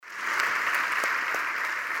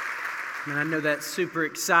And I know that's super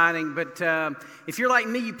exciting, but if you're like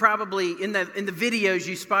me, you probably, in the videos,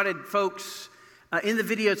 you spotted folks in the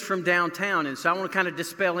videos from downtown. And so I want to kind of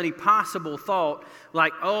dispel any possible thought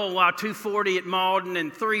like, oh, wow, 240 at Malden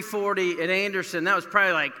and 340 at Anderson. That was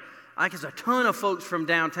probably like it's a ton of folks from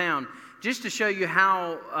downtown. Just to show you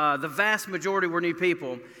how the vast majority were new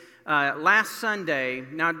people. Last Sunday,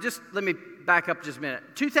 now just let me back up just a minute.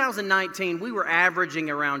 2019, we were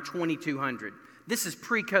averaging around 2,200. This is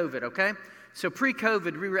pre-COVID, okay? So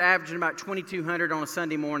pre-COVID, we were averaging about 2,200 on a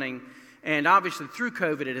Sunday morning. And obviously through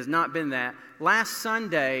COVID, it has not been that. Last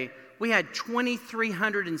Sunday, we had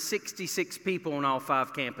 2,366 people on all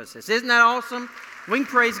 5 campuses. Isn't that awesome? We can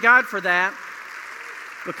praise God for that.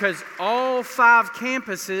 Because all 5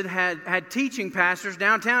 campuses had teaching pastors.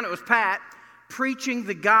 Downtown, it was Pat, preaching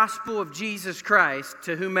the gospel of Jesus Christ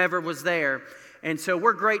to whomever was there. And so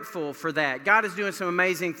we're grateful for that. God is doing some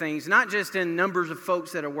amazing things, not just in numbers of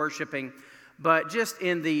folks that are worshiping, but just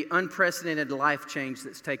in the unprecedented life change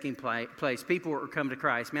that's taking place. People are coming to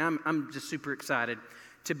Christ. Man, I'm just super excited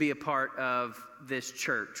to be a part of this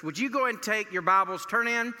church. Would you go ahead and take your Bibles, turn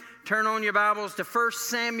on your Bibles to 1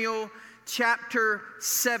 Samuel chapter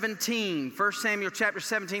 17. 1 Samuel chapter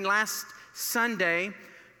 17. Last Sunday,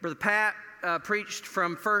 Brother Pat preached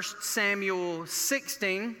from 1 Samuel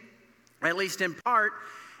 16, at least in part,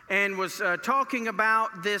 and was talking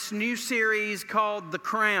about this new series called The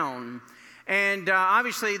Crown. And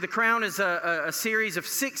obviously, The Crown is a series of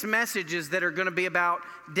 6 messages that are going to be about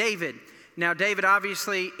David. Now, David,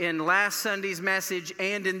 obviously, in last Sunday's message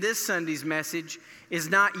and in this Sunday's message, is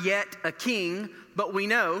not yet a king, but we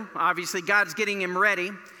know, obviously, God's getting him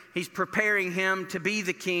ready. He's preparing him to be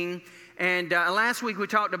the king. And last week we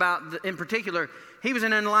talked about, in particular, he was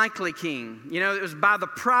an unlikely king. You know, it was by the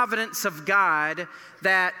providence of God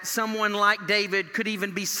that someone like David could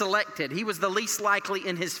even be selected. He was the least likely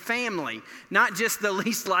in his family, not just the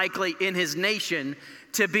least likely in his nation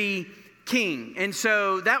to be king. And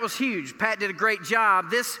so that was huge. Pat did a great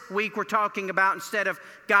job. This week we're talking about, instead of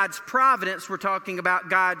God's providence, we're talking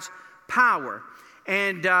about God's power.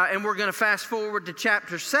 And we're going to fast forward to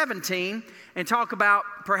chapter 17 and talk about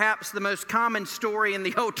perhaps the most common story in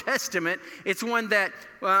the Old Testament. It's one that,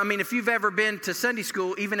 if you've ever been to Sunday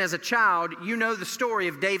school, even as a child, you know the story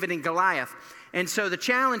of David and Goliath. And so the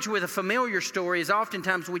challenge with a familiar story is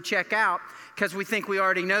oftentimes we check out because we think we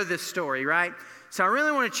already know this story, right? So I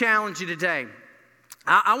really want to challenge you today.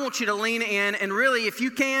 I want you to lean in and really, if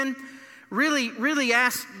you can, really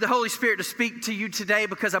ask the Holy Spirit to speak to you today,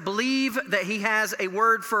 because I believe that He has a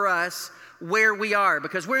word for us where we are,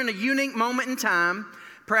 because we're in a unique moment in time,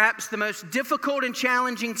 perhaps the most difficult and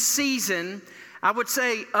challenging season, I would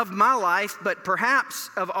say, of my life, but perhaps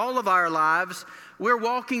of all of our lives. We're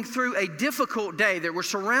walking through a difficult day, that we're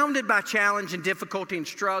surrounded by challenge and difficulty and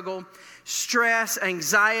struggle. Stress,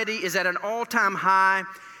 anxiety is at an all-time high.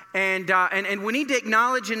 And we need to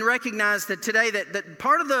acknowledge and recognize that today that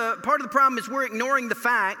part of the problem is we're ignoring the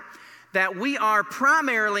fact that we are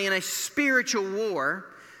primarily in a spiritual war.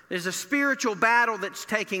 There's a spiritual battle that's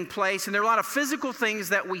taking place, and there are a lot of physical things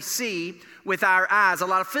that we see with our eyes, a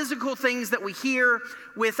lot of physical things that we hear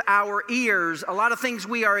with our ears, a lot of things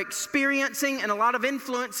we are experiencing, and a lot of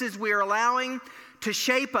influences we are allowing to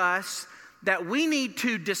shape us that we need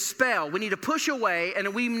to dispel, we need to push away,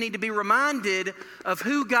 and we need to be reminded of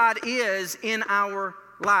who God is in our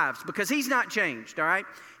lives, because He's not changed, all right?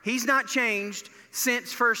 He's not changed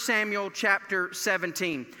since 1 Samuel chapter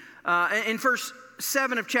 17. In verse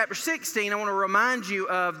 7 of chapter 16, I want to remind you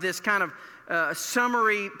of this kind of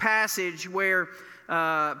summary passage where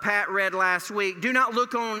Pat read last week. Do not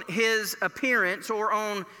look on his appearance or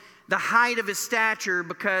on the height of his stature,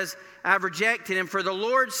 because I've rejected him. For the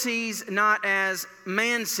Lord sees not as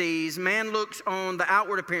man sees. Man looks on the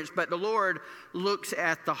outward appearance, but the Lord looks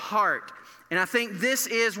at the heart. And I think this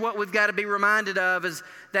is what we've got to be reminded of, is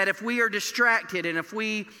that if we are distracted and if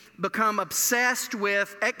we become obsessed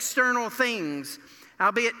with external things,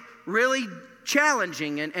 albeit really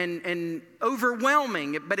challenging and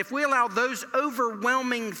overwhelming, but if we allow those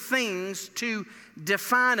overwhelming things to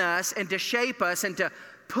define us and to shape us and to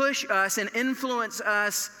push us and influence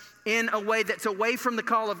us in a way that's away from the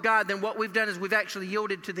call of God, then what we've done is we've actually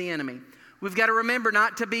yielded to the enemy. We've got to remember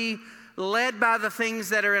not to be led by the things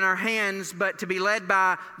that are in our hands, but to be led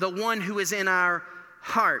by the one who is in our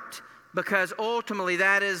heart, because ultimately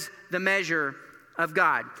that is the measure of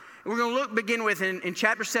God. We're going to begin with in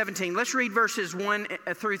chapter 17. Let's read verses 1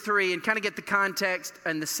 through 3 and kind of get the context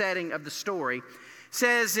and the setting of the story. It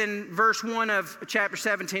says in verse 1 of chapter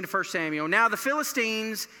 17 of 1 Samuel, now the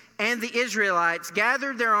Philistines and the Israelites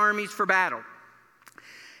gathered their armies for battle.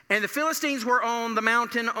 And the Philistines were on the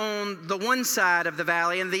mountain on the one side of the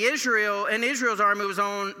valley, and Israel's army was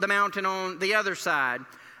on the mountain on the other side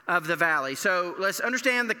of the valley. So let's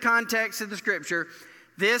understand the context of the scripture.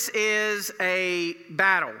 This is a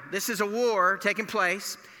battle. This is a war taking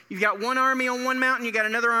place. You've got one army on one mountain, you've got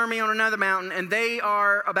another army on another mountain, and they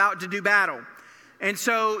are about to do battle. And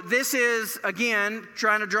so this is, again,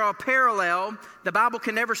 trying to draw a parallel. The Bible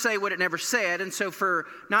can never say what it never said. And so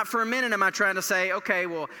not for a minute am I trying to say, okay,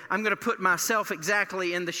 well, I'm going to put myself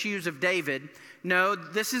exactly in the shoes of David. No,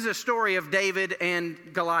 this is a story of David and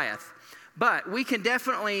Goliath. But we can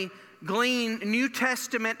definitely glean New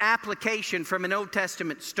Testament application from an Old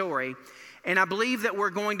Testament story. And I believe that we're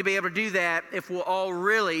going to be able to do that if we'll all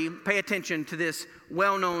really pay attention to this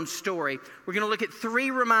well-known story. We're going to look at 3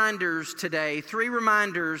 reminders today, 3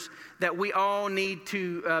 reminders that we all need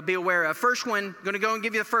to be aware of. First one, I'm going to go and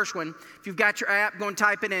give you the first one. If you've got your app, go and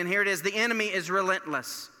type it in. Here it is. The enemy is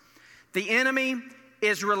relentless. The enemy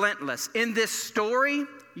is relentless. In this story,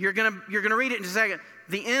 you're going to read it in a second.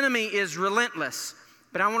 The enemy is relentless.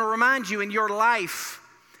 But I want to remind you, in your life,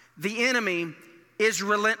 the enemy is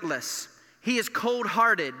relentless. He is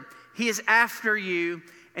cold-hearted. He is after you,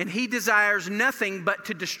 and he desires nothing but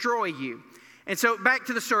to destroy you. And so back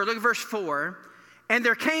to the story. Look at verse 4. And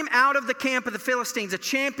there came out of the camp of the Philistines a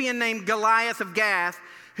champion named Goliath of Gath,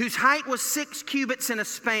 whose height was 6 cubits and a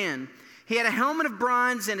span. He had a helmet of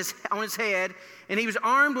bronze on his head, and he was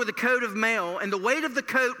armed with a coat of mail, and the weight of the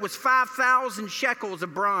coat was 5,000 shekels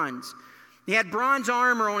of bronze. He had bronze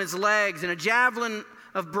armor on his legs, and a javelin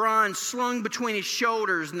of bronze slung between his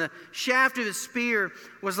shoulders, and the shaft of his spear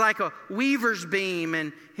was like a weaver's beam,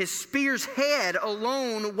 and his spear's head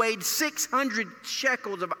alone weighed 600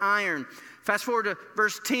 shekels of iron. Fast forward to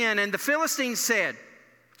verse 10, and the Philistines said,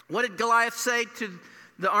 what did Goliath say to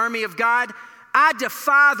the army of God? I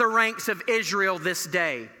defy the ranks of Israel this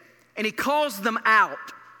day. And he calls them out.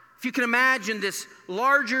 If you can imagine this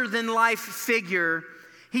larger-than-life figure,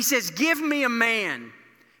 he says, give me a man.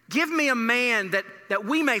 Give me a man that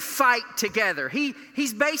we may fight together.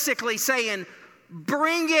 He's basically saying,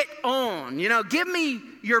 bring it on. Give me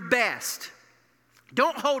your best.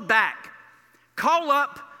 Don't hold back. Call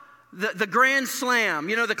up the grand slam,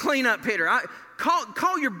 the cleanup hitter.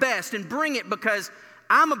 Call your best and bring it, because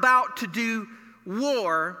I'm about to do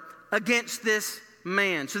war against this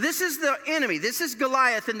man. So this is the enemy. This is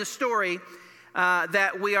Goliath in the story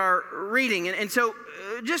that we are reading. And so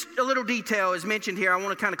just a little detail is mentioned here. I want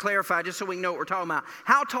to kind of clarify just so we know what we're talking about.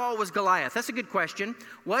 How tall was Goliath? That's a good question.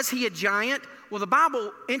 Was he a giant? Well, the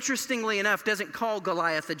Bible, interestingly enough, doesn't call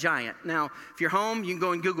Goliath a giant. Now, if you're home, you can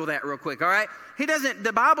go and Google that real quick, all right?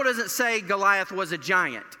 The Bible doesn't say Goliath was a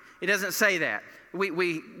giant. It doesn't say that.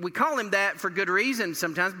 We call him that for good reason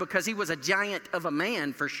sometimes, because he was a giant of a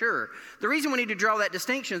man for sure. The reason we need to draw that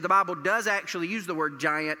distinction is the Bible does actually use the word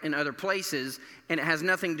giant in other places, and it has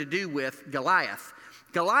nothing to do with Goliath.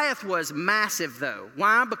 Goliath was massive though.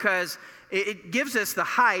 Why? Because it gives us the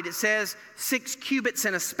height. It says 6 cubits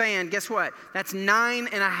and a span. Guess what? That's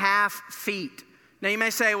 9.5 feet. Now you may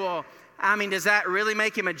say, well, does that really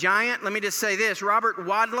make him a giant? Let me just say this. Robert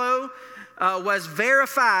Wadlow was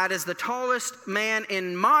verified as the tallest man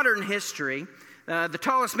in modern history, the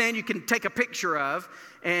tallest man you can take a picture of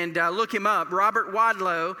and look him up. Robert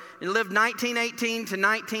Wadlow lived 1918 to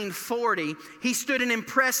 1940. He stood an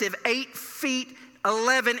impressive 8 feet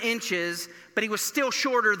 11 inches, but he was still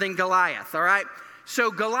shorter than Goliath, all right?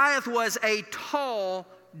 So Goliath was a tall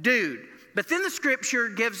dude. But then the scripture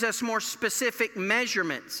gives us more specific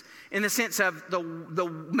measurements in the sense of the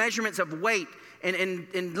measurements of weight,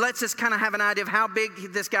 and lets us kind of have an idea of how big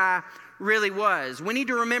this guy really was. We need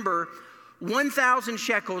to remember 1,000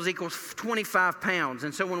 shekels equals 25 pounds.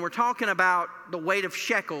 And so when we're talking about the weight of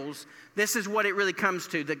shekels, this is what it really comes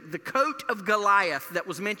to. The coat of Goliath that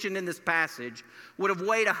was mentioned in this passage would have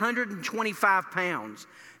weighed 125 pounds.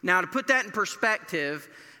 Now, to put that in perspective,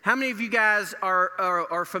 how many of you guys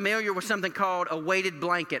are familiar with something called a weighted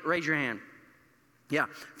blanket? Raise your hand. Yeah.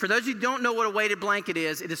 For those who don't know what a weighted blanket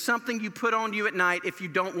is, it is something you put on you at night if you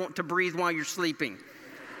don't want to breathe while you're sleeping.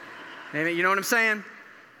 You know what I'm saying?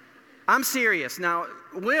 I'm serious. Now,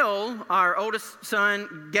 Will, our oldest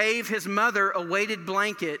son, gave his mother a weighted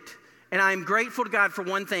blanket, and I'm grateful to God for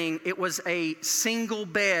one thing. It was a single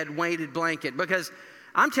bed weighted blanket, because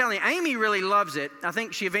I'm telling you, Amy really loves it. I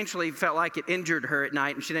think she eventually felt like it injured her at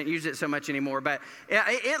night, and she didn't use it so much anymore. But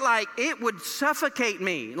it would suffocate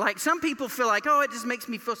me. Like some people feel like, oh, it just makes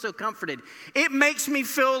me feel so comforted. It makes me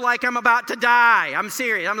feel like I'm about to die. I'm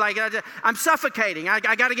serious. I'm suffocating. I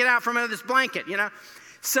got to get out from under this blanket,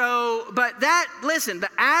 So, but the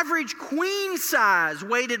average queen size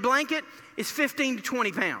weighted blanket is 15 to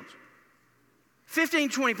 20 pounds. 15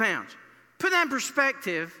 to 20 pounds. Put that in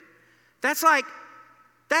perspective, that's like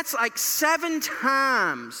 7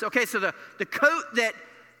 times. Okay, so the coat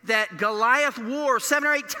that Goliath wore, 7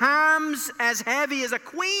 or 8 times as heavy as a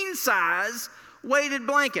queen size weighted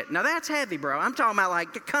blanket. Now that's heavy, bro. I'm talking about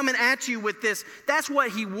like coming at you with this. That's what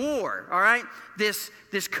he wore, all right? This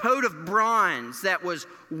coat of bronze that was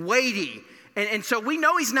weighty. And so we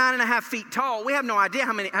know he's 9.5 feet tall. We have no idea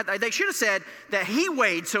how many. They should have said that he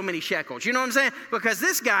weighed so many shekels. You know what I'm saying? Because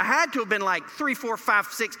this guy had to have been like 3, 4, 5,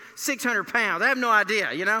 6, 600 pounds. I have no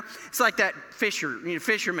idea, you know? It's like that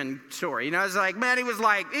fisherman story. You know, it's like, man, he was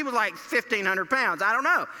like 1,500 pounds. I don't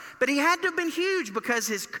know. But he had to have been huge because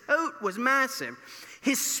his coat was massive.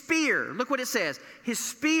 His spear, look what it says. His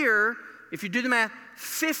spear, if you do the math,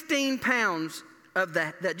 15 pounds of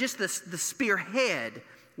just the spear head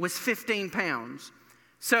was 15 pounds.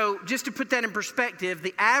 So just to put that in perspective,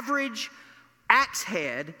 the average axe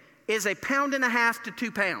head is 1.5 pounds to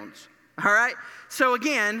 2 pounds. All right? So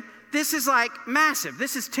again, this is like massive.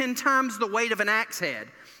 This is 10 times the weight of an axe head.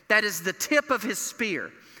 That is the tip of his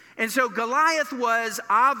spear. And so Goliath was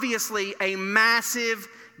obviously a massive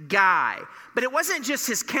guy. But it wasn't just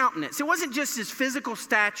his countenance. It wasn't just his physical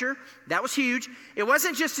stature. That was huge. It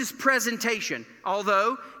wasn't just his presentation.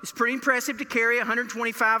 Although it's pretty impressive to carry a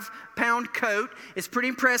 125-pound coat. It's pretty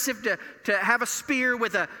impressive to have a spear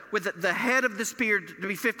with the head of the spear to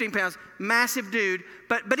be 15 pounds. Massive dude.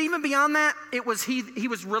 But even beyond that, he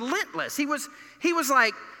was relentless. He was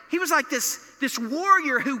like this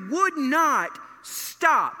warrior who would not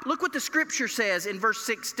stop. Look what the scripture says in verse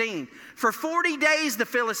 16. For 40 days the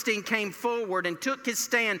Philistine came forward and took his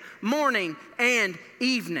stand morning and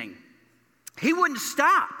evening. He wouldn't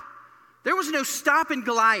stop. There was no stopping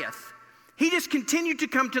Goliath. He just continued to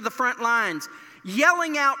come to the front lines,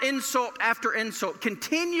 yelling out insult after insult,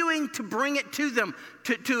 continuing to bring it to them,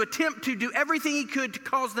 to attempt to do everything he could to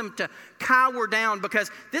cause them to cower down, because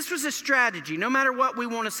this was a strategy. No matter what we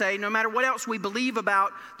want to say, no matter what else we believe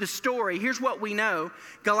about the story, here's what we know.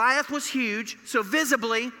 Goliath was huge, so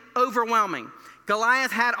visibly overwhelming.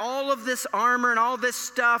 Goliath had all of this armor and all this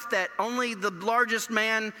stuff that only the largest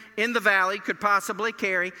man in the valley could possibly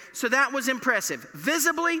carry, so that was impressive.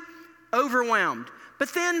 Visibly overwhelmed. But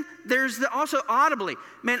then there's also audibly.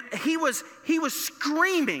 Man, he was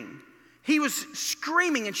screaming. He was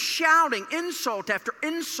screaming and shouting insult after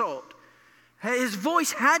insult. His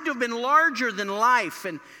voice had to have been larger than life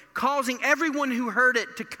and causing everyone who heard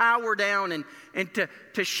it to cower down and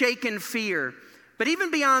to shake in fear. But even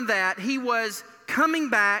beyond that, he was coming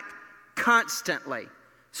back constantly.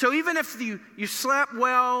 So even if you slept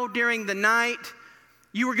well during the night,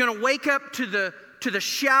 you were going to wake up to the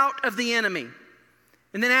shout of the enemy.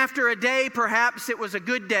 And then after a day, perhaps it was a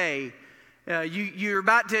good day. You're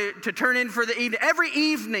about to turn in for the evening. Every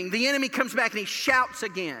evening, the enemy comes back and he shouts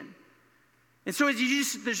again. And so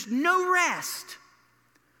there's no rest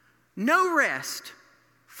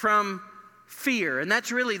from fear. And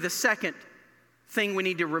that's really the second thing we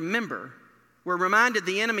need to remember. We're reminded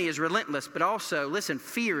the enemy is relentless, but also, listen,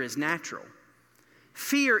 fear is natural.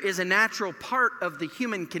 Fear is a natural part of the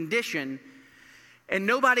human condition. And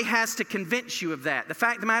nobody has to convince you of that. The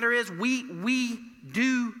fact of the matter is, we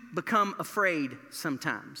do become afraid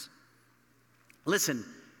sometimes. Listen,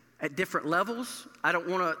 at different levels, I don't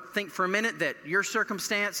want to think for a minute that your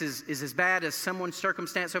circumstance is as bad as someone's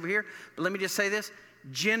circumstance over here. But let me just say this.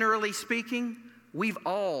 Generally speaking, we've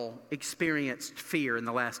all experienced fear in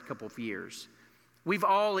the last couple of years. We've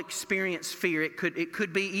all experienced fear. It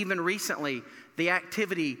could be even recently, the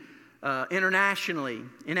activity internationally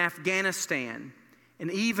in Afghanistan.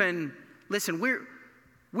 And even, listen,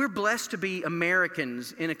 we're blessed to be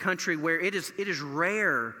Americans in a country where it is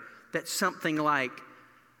rare that something like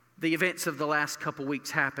the events of the last couple weeks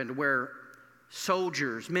happened, where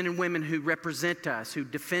soldiers, men and women who represent us, who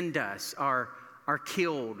defend us, are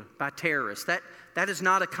killed by terrorists. That is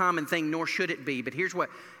not a common thing, nor should it be. But here's what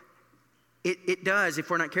it does, if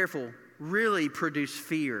we're not careful, really produce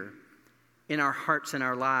fear in our hearts and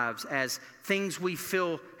our lives, as things we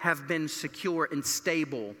feel have been secure and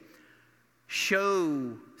stable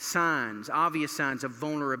show signs, obvious signs of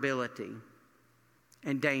vulnerability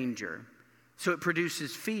and danger. So it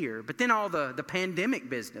produces fear. But then all the pandemic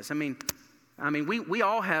business. I mean, we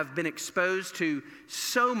all have been exposed to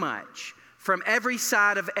so much from every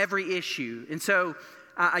side of every issue. And so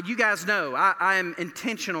you guys know, I am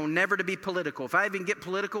intentional never to be political. If I even get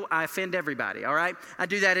political, I offend everybody, all right? I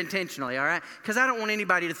do that intentionally, all right? Because I don't want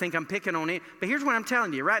anybody to think I'm picking on it. But here's what I'm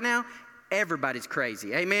telling you. Right now, everybody's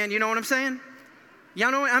crazy. Amen? You know what I'm saying?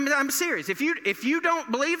 Y'all know, I'm serious. If you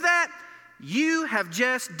don't believe that, you have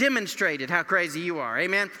just demonstrated how crazy you are.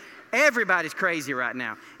 Amen? Everybody's crazy right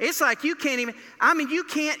now. It's like you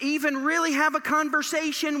can't even really have a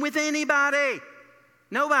conversation with anybody.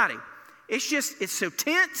 Nobody. It's so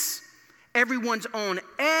tense. Everyone's on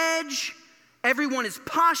edge. Everyone is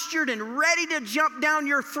postured and ready to jump down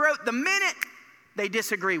your throat the minute they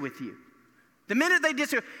disagree with you. The minute they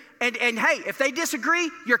disagree. And hey, if they disagree,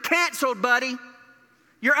 you're canceled, buddy.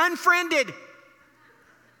 You're unfriended.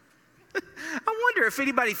 I wonder if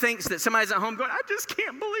anybody thinks that somebody's at home going, I just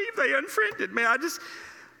can't believe they unfriended me.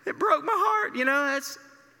 It broke my heart.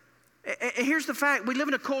 Here's the fact. We live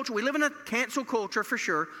in a cancel culture for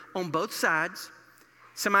sure on both sides.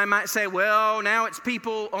 Somebody might say, well, now it's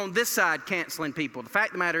people on this side canceling people. The fact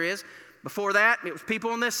of the matter is, before that, it was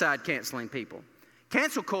people on this side canceling people.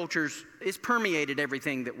 Cancel culture is permeated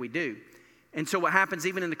everything that we do. And so what happens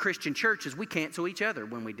even in the Christian church is we cancel each other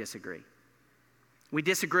when we disagree. We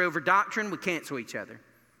disagree over doctrine, we cancel each other.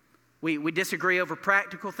 We disagree over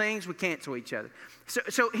practical things, we cancel each other.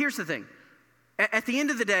 So here's the thing. At the end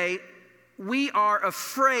of the day, we are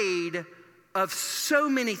afraid of so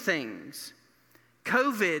many things.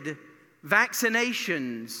 COVID,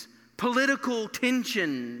 vaccinations, political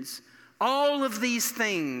tensions, all of these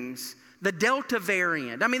things, the Delta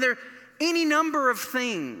variant. There are any number of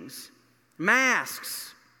things.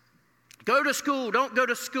 Masks, go to school, don't go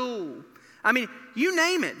to school. You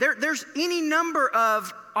name it. There's any number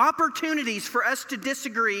of opportunities for us to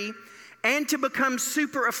disagree and to become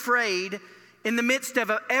super afraid in the midst of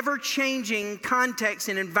an ever-changing context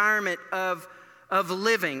and environment of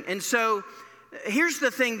living. And so here's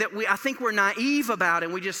the thing that I think we're naive about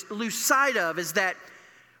and we just lose sight of is that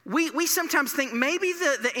we sometimes think maybe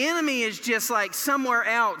the enemy is just like somewhere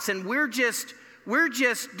else and we're just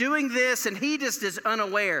doing this and he just is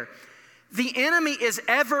unaware. The enemy is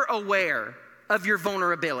ever aware of your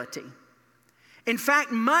vulnerability. In fact,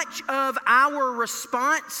 much of our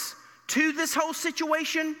response to this whole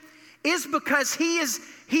situation is because he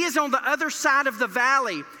is on the other side of the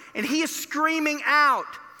valley and he is screaming out,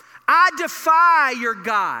 I defy your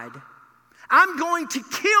God. I'm going to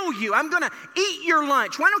kill you. I'm going to eat your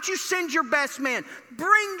lunch. Why don't you send your best man?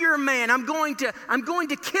 Bring your man. I'm going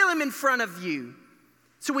to kill him in front of you.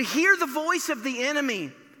 So we hear the voice of the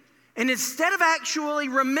enemy. And instead of actually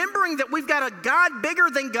remembering that we've got a God bigger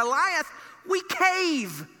than Goliath, we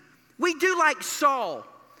cave. We do like Saul.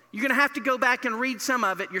 You're going to have to go back and read some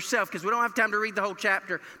of it yourself because we don't have time to read the whole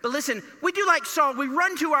chapter. But listen, we do like Saul. We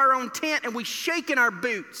run to our own tent and we shake in our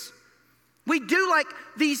boots. We do like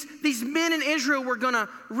these men in Israel we're going to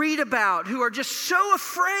read about who are just so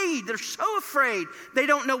afraid. They're so afraid they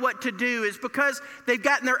don't know what to do. It's because they've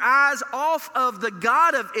gotten their eyes off of the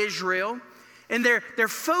God of Israel and they're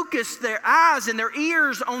focused their eyes and their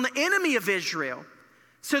ears on the enemy of Israel.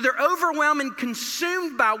 So they're overwhelmed and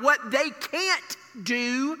consumed by what they can't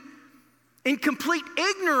do in complete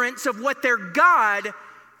ignorance of what their God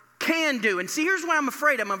can do. And see, here's what I'm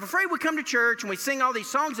afraid of. I'm afraid we come to church and we sing all these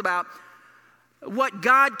songs about what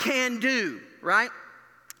God can do, right?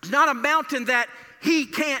 It's not a mountain that he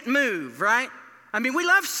can't move, right? We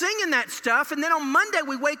love singing that stuff, and then on Monday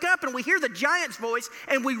we wake up and we hear the giant's voice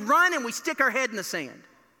and we run and we stick our head in the sand.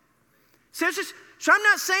 So I'm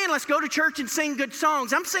not saying let's go to church and sing good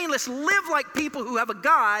songs. I'm saying let's live like people who have a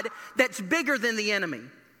God that's bigger than the enemy,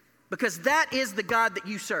 because that is the God that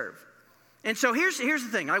you serve. And so here's the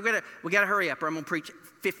thing. We got to hurry up or I'm going to preach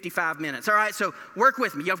 55 minutes. All right, so work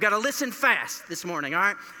with me. You've got to listen fast this morning, all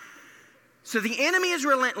right? So the enemy is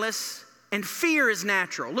relentless and fear is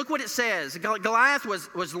natural. Look what it says. Goliath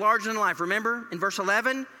was larger than life. Remember in verse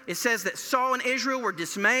 11, it says that Saul and Israel were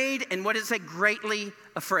dismayed and what does it say? Greatly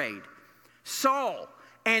afraid. Saul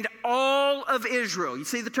and all of Israel, you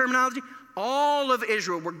see the terminology? All of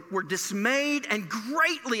Israel were dismayed and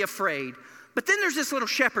greatly afraid. But then there's this little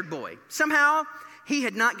shepherd boy. Somehow he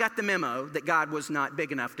had not got the memo that God was not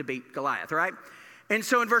big enough to beat Goliath, right? And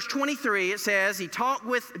so in verse 23, it says,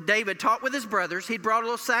 David talked with his brothers. He'd brought a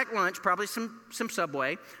little sack lunch, probably some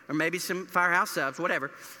Subway, or maybe some Firehouse Subs,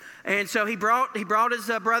 whatever. And so he brought his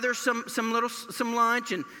brothers some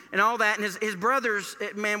lunch and all that. And his brothers,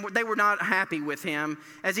 man, they were not happy with him.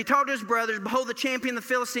 As he talked to his brothers, behold, the champion of the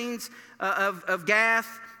Philistines of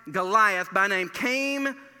Gath, Goliath by name,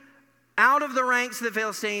 came out of the ranks of the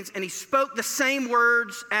Philistines, and he spoke the same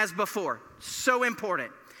words as before. So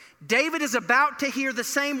important. David is about to hear the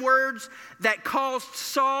same words that caused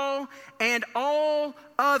Saul and all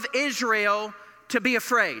of Israel to be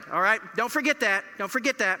afraid, all right? Don't forget that. Don't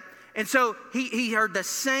forget that. And so he heard the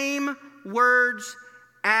same words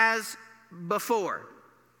as before.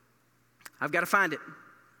 I've got to find it.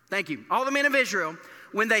 Thank you. All the men of Israel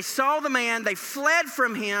when they saw the man, they fled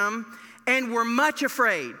from him and were much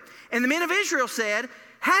afraid. And the men of Israel said,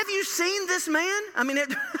 have you seen this man? I mean,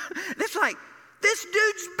 it's like, this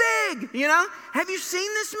dude's big, you know? Have you seen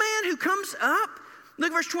this man who comes up?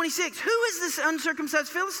 Look, verse 26. Who is this uncircumcised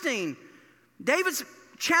Philistine? David's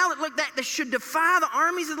challenge, look, that should defy the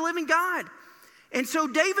armies of the living God. And so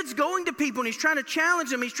David's going to people and he's trying to challenge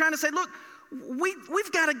them. He's trying to say, look,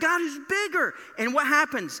 we've got a God who's bigger. And what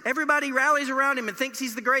happens? Everybody rallies around him and thinks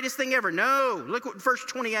he's the greatest thing ever. No, look what verse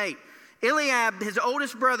 28. Eliab, his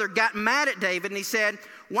oldest brother, got mad at David and he said,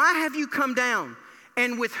 why have you come down?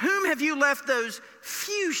 And with whom have you left those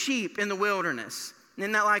few sheep in the wilderness?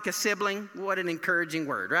 Isn't that like a sibling? What an encouraging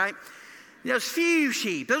word, right? Those few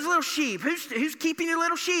sheep, those little sheep. Who's keeping your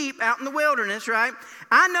little sheep out in the wilderness, right?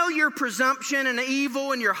 I know your presumption and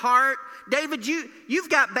evil in your heart. David, you've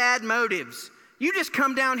got bad motives. You just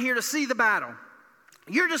come down here to see the battle.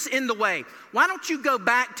 You're just in the way. Why don't you go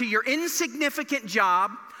back to your insignificant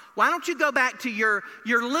job? Why don't you go back to your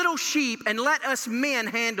little sheep and let us men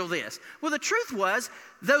handle this? Well, the truth was,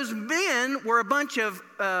 those men were a bunch of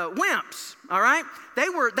wimps, all right? They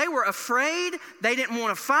were afraid. They didn't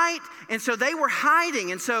want to fight, and so they were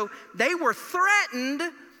hiding. And so they were threatened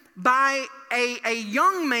by a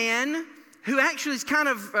young man who actually is kind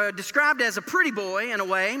of described as a pretty boy in a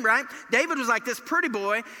way, right? David was like this pretty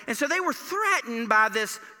boy. And so they were threatened by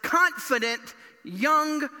this confident,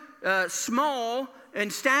 young, small in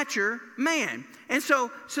stature man. And so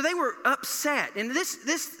they were upset. And this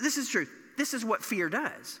is true. This is what fear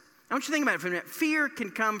does. I want you to think about it for a minute. Fear can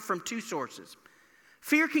come from two sources.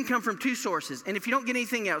 Fear can come from two sources. And if you don't get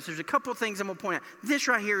anything else, there's a couple of things I'm going to point out. This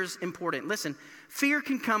right here is important. Listen, fear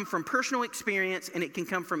can come from personal experience and it can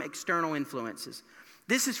come from external influences.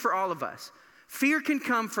 This is for all of us. Fear can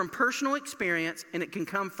come from personal experience and it can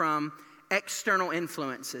come from external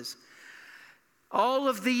influences. All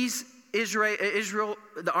of these Israel,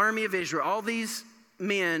 the army of Israel, all these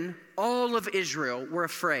men, all of Israel were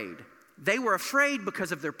afraid. They were afraid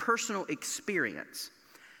because of their personal experience.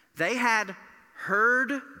 They had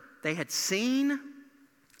heard, they had seen,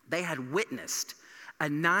 they had witnessed a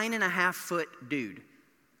 9.5-foot dude,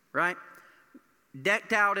 right?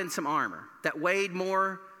 Decked out in some armor that weighed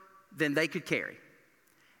more than they could carry.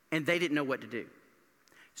 And they didn't know what to do.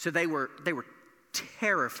 So they were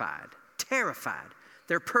terrified.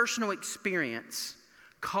 Their personal experience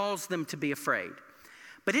caused them to be afraid.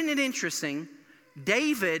 But isn't it interesting?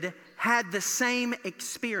 David had the same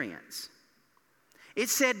experience. It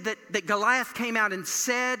said that Goliath came out and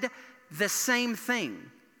said the same thing.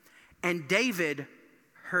 And David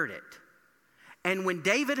heard it. And when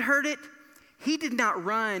David heard it, he did not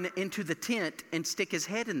run into the tent and stick his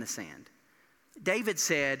head in the sand. David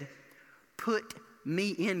said, put me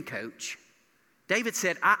in, coach. David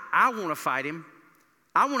said, I want to fight him.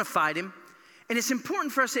 I want to fight him. And it's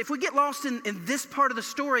important for us, if we get lost in this part of the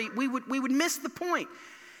story, we would miss the point.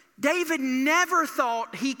 David never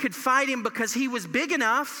thought he could fight him because he was big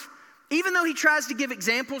enough. Even though he tries to give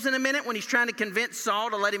examples in a minute when he's trying to convince Saul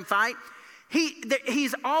to let him fight,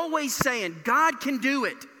 he's always saying, God can do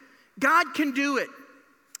it. God can do it.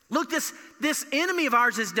 Look, this enemy of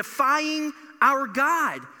ours is defying our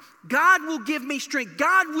God. God will give me strength.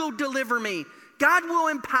 God will deliver me. God will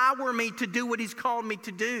empower me to do what he's called me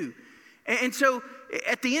to do. And so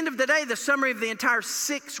at the end of the day, the summary of the entire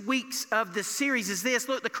 6 weeks of this series is this.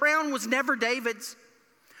 Look, the crown was never David's.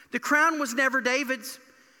 The crown was never David's.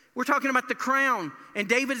 We're talking about the crown, and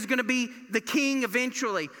David is going to be the king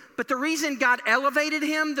eventually. But the reason God elevated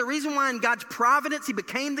him, the reason why in God's providence he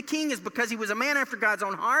became the king is because he was a man after God's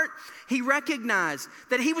own heart. He recognized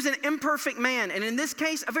that he was an imperfect man, and in this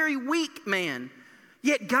case, a very weak man.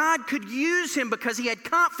 Yet God could use him because he had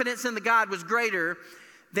confidence in the God was greater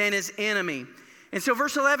than his enemy. And so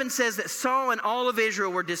verse 11 says that Saul and all of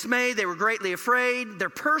Israel were dismayed. They were greatly afraid. Their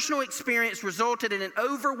personal experience resulted in an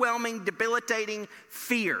overwhelming, debilitating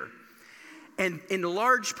fear. And in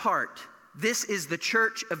large part, this is the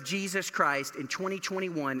Church of Jesus Christ in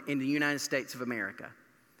 2021 in the United States of America.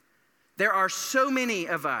 There are so many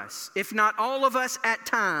of us, if not all of us at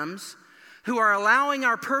times, who are allowing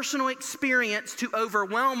our personal experience to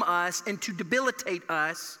overwhelm us and to debilitate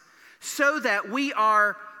us so that we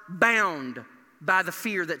are bound by the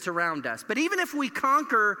fear that's around us. But even if we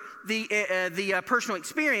conquer the personal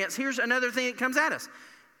experience, here's another thing that comes at us.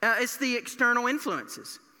 It's the external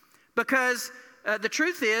influences. Because the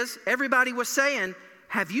truth is, everybody was saying,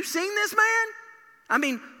 have you seen this man? I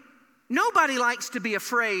mean, nobody likes to be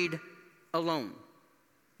afraid alone.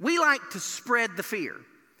 We like to spread the fear.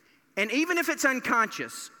 And even if it's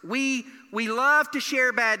unconscious, we love to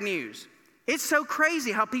share bad news. It's so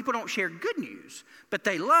crazy how people don't share good news, but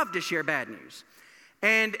they love to share bad news.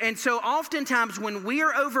 And so oftentimes when we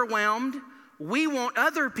are overwhelmed, we want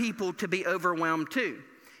other people to be overwhelmed too.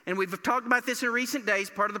 And we've talked about this in recent days.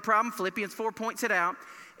 Part of the problem, Philippians 4 points it out,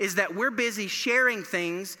 is that we're busy sharing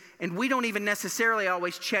things and we don't even necessarily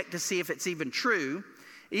always check to see if it's even true.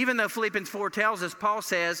 Even though Philippians 4 tells us, Paul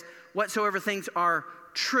says, whatsoever things are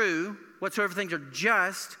true, whatsoever things are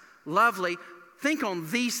just, lovely, think on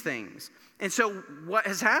these things. And so what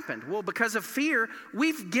has happened? Well, because of fear,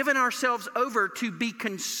 we've given ourselves over to be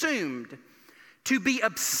consumed, to be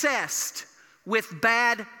obsessed with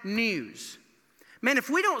bad news. Man,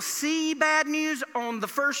 if we don't see bad news on the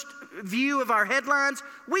first view of our headlines,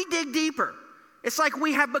 we dig deeper. It's like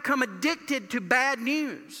we have become addicted to bad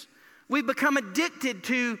news. We've become addicted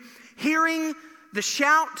to hearing the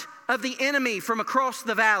shout of the enemy from across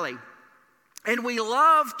the valley. And we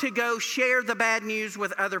love to go share the bad news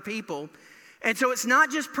with other people. And so it's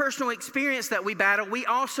not just personal experience that we battle. We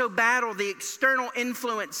also battle the external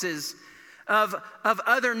influences of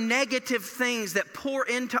other negative things that pour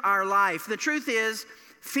into our life. The truth is,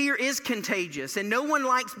 fear is contagious, and no one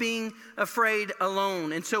likes being afraid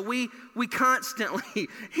alone. And so we constantly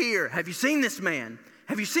hear, have you seen this man?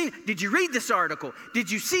 Have you seen it? Did you read this article?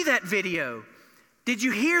 Did you see that video? Did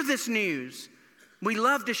you hear this news? We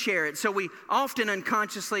love to share it. So we often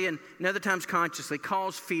unconsciously and other times consciously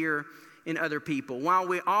cause fear in other people. While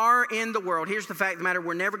we are in the world, here's the fact of the matter,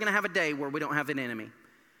 we're never going to have a day where we don't have an enemy.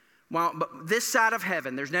 But this side of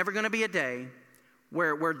heaven, there's never going to be a day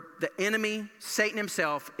where the enemy, Satan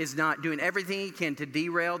himself, is not doing everything he can to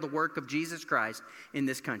derail the work of Jesus Christ in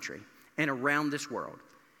this country and around this world.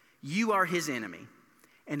 You are his enemy,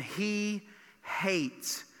 and he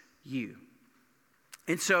hates you.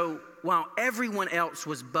 And so while everyone else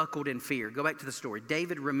was buckled in fear, go back to the story,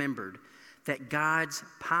 David remembered that God's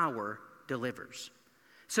power delivers.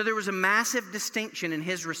 So there was a massive distinction in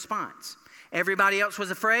his response. Everybody else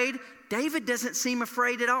was afraid. David doesn't seem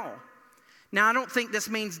afraid at all. Now, I don't think this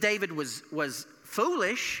means David was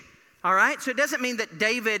foolish, all right? So it doesn't mean that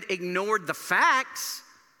David ignored the facts,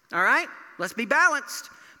 all right? Let's be balanced.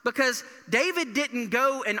 Because David didn't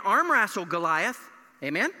go and arm wrestle Goliath,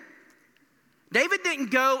 amen? David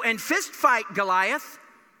didn't go and fist fight Goliath,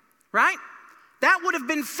 right? That would have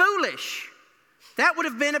been foolish. That would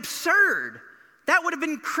have been absurd. That would have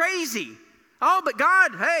been crazy. Oh, but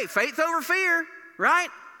God, hey, faith over fear, right?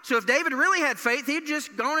 So if David really had faith, he'd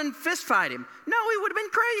just gone and fist fight him. No, he would have been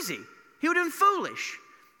crazy. He would have been foolish.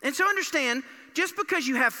 And so understand, just because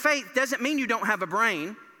you have faith doesn't mean you don't have a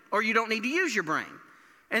brain or you don't need to use your brain.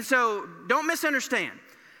 And so don't misunderstand.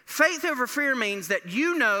 Faith over fear means that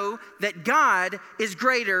you know that God is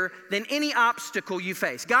greater than any obstacle you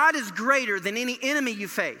face. God is greater than any enemy you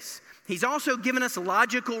face. He's also given us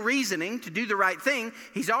logical reasoning to do the right thing.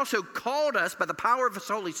 He's also called us by the power of His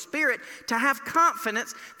Holy Spirit to have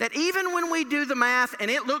confidence that even when we do the math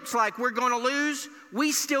and it looks like we're going to lose,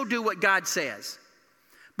 we still do what God says.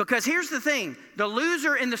 Because here's the thing, the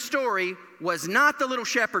loser in the story was not the little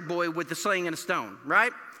shepherd boy with the sling and a stone,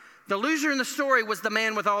 right? The loser in the story was the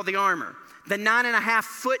man with all the armor, the 9.5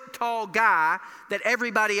 foot tall guy that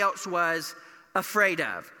everybody else was afraid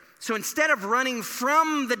of. So instead of running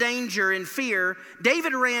from the danger in fear,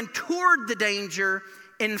 David ran toward the danger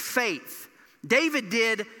in faith. David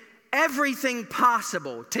did everything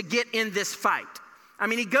possible to get in this fight. I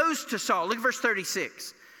mean, he goes to Saul. Look at verse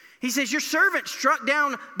 36. He says, your servant struck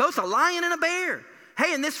down both a lion and a bear.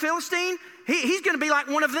 Hey, and this Philistine, he's going to be like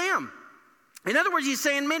one of them. In other words, he's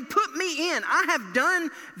saying, man, put me in. I have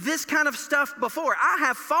done this kind of stuff before. I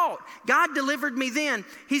have fought. God delivered me then.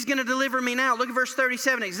 He's going to deliver me now. Look at verse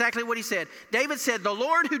 37, exactly what he said. David said, the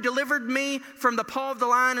Lord who delivered me from the paw of the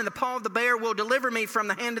lion and the paw of the bear will deliver me from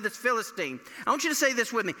the hand of this Philistine. I want you to say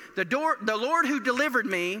this with me. The Lord who delivered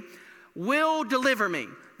me will deliver me.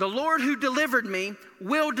 The Lord who delivered me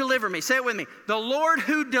will deliver me. Say it with me. The Lord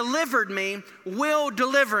who delivered me will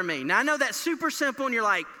deliver me. Now, I know that's super simple, and you're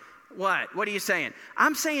like, what? What are you saying?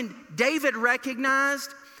 I'm saying David recognized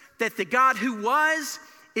that the God who was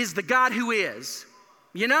is the God who is.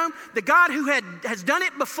 You know, the God who has done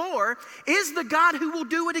it before is the God who will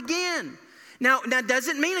do it again. Now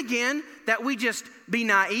doesn't mean again that we just be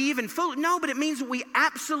naive and foolish. No, but it means that we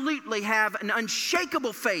absolutely have an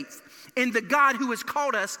unshakable faith in the God who has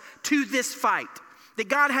called us to this fight. That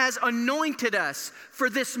God has anointed us for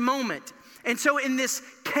this moment. And so in this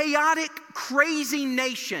chaotic, crazy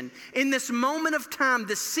nation, in this moment of time,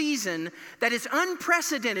 this season that is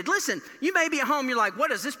unprecedented. Listen, you may be at home, you're like, what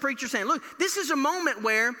is this preacher saying? Look, this is a moment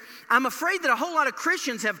where I'm afraid that a whole lot of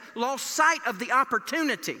Christians have lost sight of the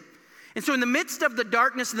opportunity. And so in the midst of the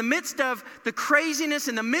darkness, in the midst of the craziness,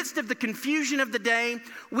 in the midst of the confusion of the day,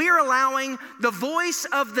 we are allowing the voice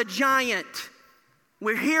of the giant.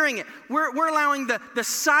 We're hearing it. We're allowing the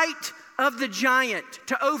sight of the giant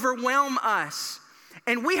to overwhelm us.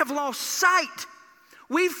 And we have lost sight.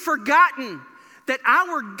 We've forgotten that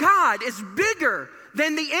our God is bigger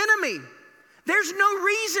than the enemy. There's no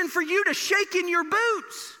reason for you to shake in your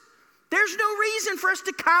boots. There's no reason for us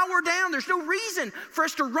to cower down. There's no reason for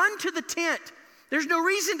us to run to the tent. There's no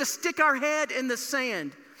reason to stick our head in the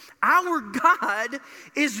sand. Our God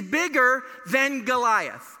is bigger than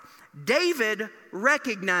Goliath. David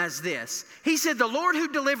recognized this. He said, the Lord who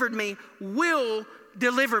delivered me will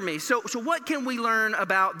deliver me. So what can we learn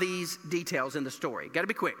about these details in the story? Got to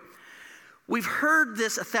be quick. We've heard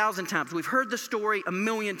this 1,000 times. We've heard the story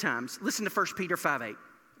 1,000,000 times. Listen to 1 Peter 5:8.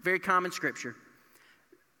 Very common scripture.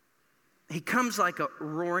 He comes like a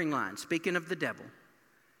roaring lion. Speaking of the devil,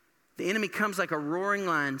 the enemy comes like a roaring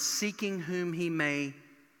lion seeking whom he may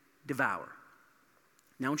devour.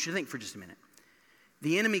 Now I want you to think for just a minute.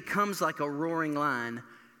 The enemy comes like a roaring lion,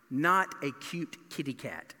 not a cute kitty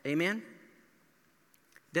cat. Amen?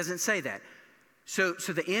 Doesn't say that. So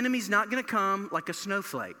the enemy's not going to come like a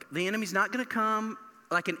snowflake. The enemy's not going to come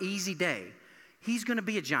like an easy day. He's going to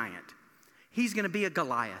be a giant. He's going to be a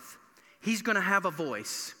Goliath. He's going to have a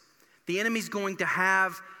voice. The enemy's going to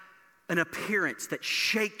have an appearance that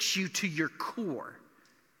shakes you to your core.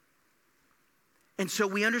 And so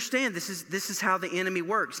we understand this is how the enemy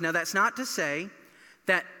works. Now that's not to say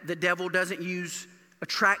that the devil doesn't use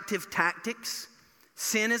attractive tactics.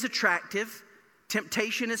 Sin is attractive.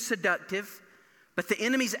 Temptation is seductive. But the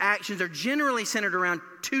enemy's actions are generally centered around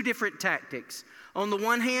two different tactics. On the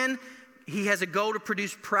one hand, he has a goal to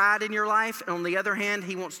produce pride in your life. And on the other hand,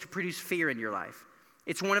 he wants to produce fear in your life.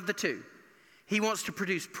 It's one of the two. He wants to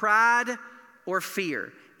produce pride or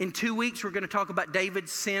fear. In 2 weeks, we're going to talk about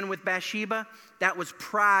David's sin with Bathsheba. That was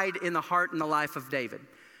pride in the heart and the life of David.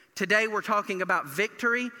 Today, we're talking about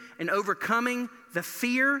victory and overcoming the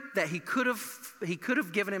fear that he could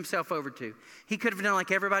have given himself over to. He could have done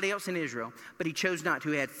like everybody else in Israel, but he chose not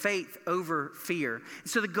to. He had faith over fear.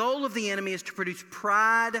 So the goal of the enemy is to produce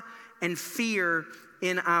pride and fear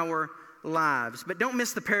in our lives. But don't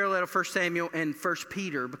miss the parallel of 1 Samuel and 1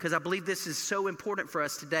 Peter, because I believe this is so important for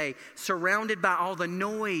us today, surrounded by all the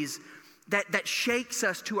noise that shakes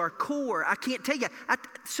us to our core. I can't tell you,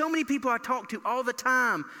 so many people I talk to all the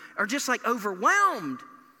time are just like overwhelmed.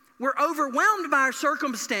 We're overwhelmed by our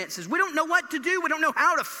circumstances. We don't know what to do. We don't know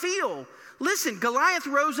how to feel. Listen, Goliath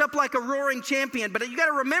rose up like a roaring champion, but you got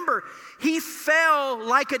to remember, he fell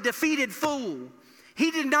like a defeated fool.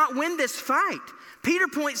 He did not win this fight. Peter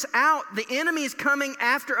points out the enemy is coming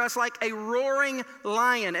after us like a roaring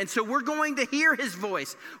lion. And so we're going to hear his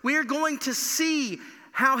voice. We are going to see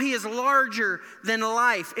how he is larger than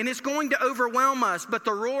life. And it's going to overwhelm us. But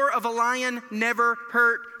the roar of a lion never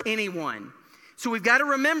hurt anyone. So we've got to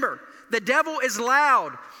remember, the devil is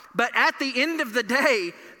loud. But at the end of the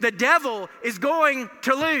day, the devil is going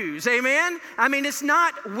to lose. Amen? I mean, it's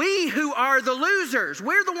not we who are the losers.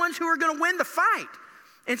 We're the ones who are going to win the fight.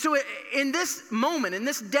 And so in this moment, in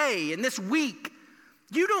this day, in this week,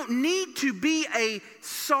 you don't need to be a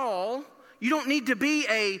Saul. You don't need to be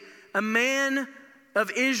a man of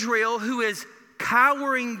Israel who is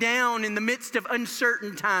cowering down in the midst of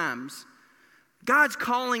uncertain times. God's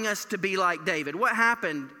calling us to be like David. What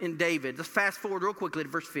happened in David? Let's fast forward real quickly to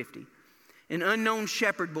verse 50. An unknown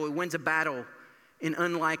shepherd boy wins a battle in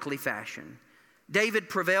unlikely fashion. David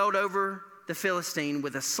prevailed over the Philistine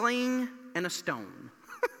with a sling and a stone.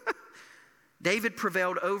 David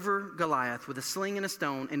prevailed over Goliath with a sling and a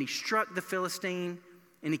stone, and he struck the Philistine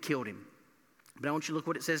and he killed him. But I want you to look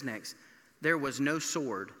what it says next. There was no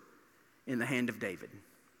sword in the hand of David.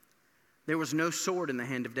 There was no sword in the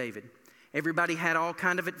hand of David. Everybody had all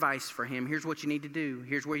kind of advice for him. Here's what you need to do.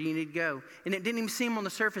 Here's where you need to go. And it didn't even seem on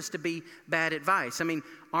the surface to be bad advice. I mean,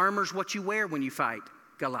 armor's what you wear when you fight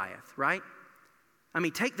Goliath, right? I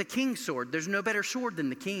mean, take the king's sword. There's no better sword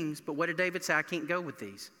than the king's. But what did David say? I can't go with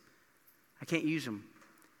these. I can't use them.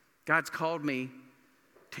 God's called me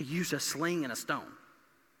to use a sling and a stone.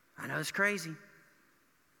 I know it's crazy.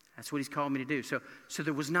 That's what he's called me to do. So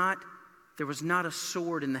there was not a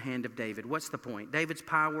sword in the hand of David. What's the point? David's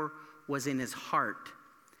power was in his heart,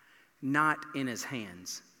 not in his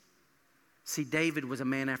hands. See, David was a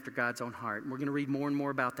man after God's own heart. And we're going to read more and more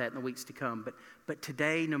about that in the weeks to come. But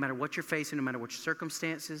today, no matter what you're facing, no matter what your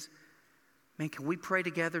circumstances, man, can we pray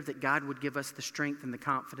together that God would give us the strength and the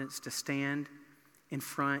confidence to stand in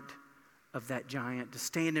front of that giant, to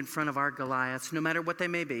stand in front of our Goliaths, no matter what they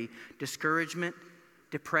may be, discouragement,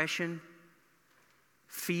 depression,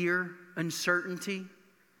 fear, uncertainty,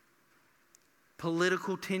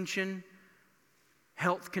 political tension,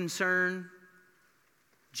 health concern,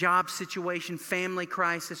 job situation, family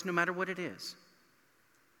crisis, no matter what it is,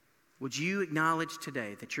 would you acknowledge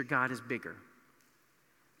today that your God is bigger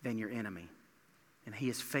than your enemy, and He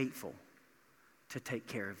is faithful to take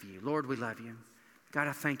care of you? Lord, we love you. God,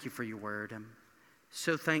 I thank you for your word. I'm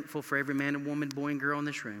so thankful for every man and woman, boy and girl in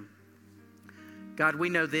this room. God, we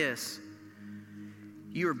know this.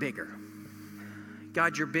 You are bigger.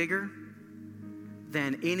 God, you're bigger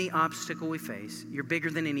than any obstacle we face. You're bigger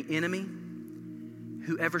than any enemy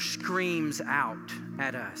who ever screams out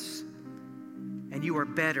at us. And you are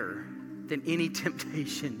better than any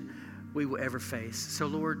temptation we will ever face. So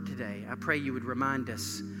Lord, today, I pray you would remind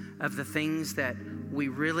us of the things that we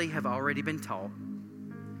really have already been taught,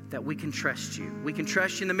 that we can trust you. We can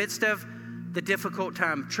trust you in the midst of the difficult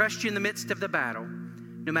time, trust you in the midst of the battle.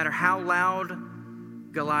 No matter how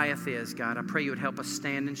loud Goliath is, God, I pray you would help us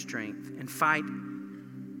stand in strength and fight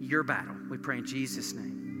your battle. We pray in Jesus'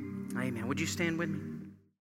 name. Amen. Would you stand with me?